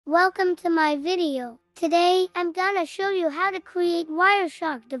welcome to my video. Today, I'm gonna show you how to create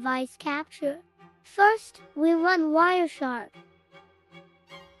Wireshark device capture. First, we run Wireshark.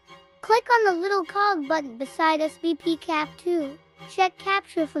 Click on the little cog button beside SBP Cap 2. Check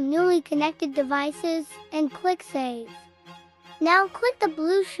capture for newly connected devices and click save. Now click the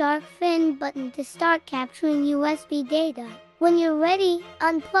blue shark fin button to start capturing USB data. When you're ready,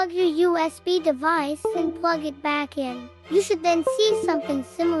 unplug your USB device and plug it back in. You should then see something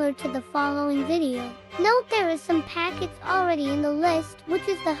similar to the following video. Note there is some packets already in the list, which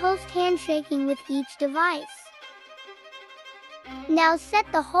is the host handshaking with each device. Now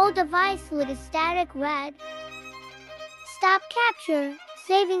set the whole device with a static red. Stop capture,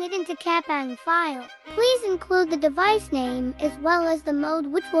 saving it into Capang file. Please include the device name as well as the mode,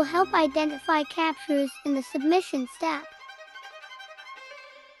 which will help identify captures in the submission step.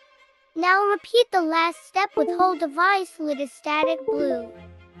 Now repeat the last step with whole device lid as static blue.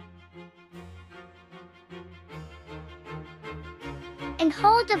 And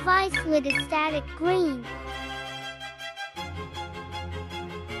whole device lid as static green.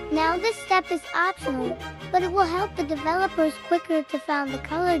 Now this step is optional, but it will help the developers quicker to find the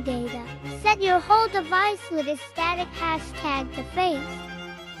color data. Set your whole device lid as static hashtag to face.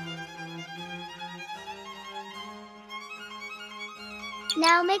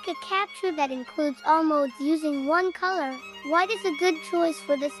 Now make a capture that includes all modes using one color. White is a good choice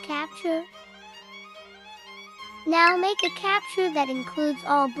for this capture. Now make a capture that includes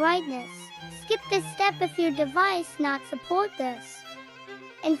all brightness. Skip this step if your device not support this.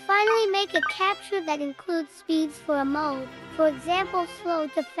 And finally make a capture that includes speeds for a mode. For example, slow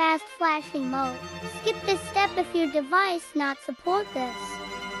to fast flashing mode. Skip this step if your device not support this.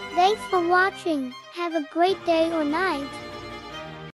 Thanks for watching. Have a great day or night.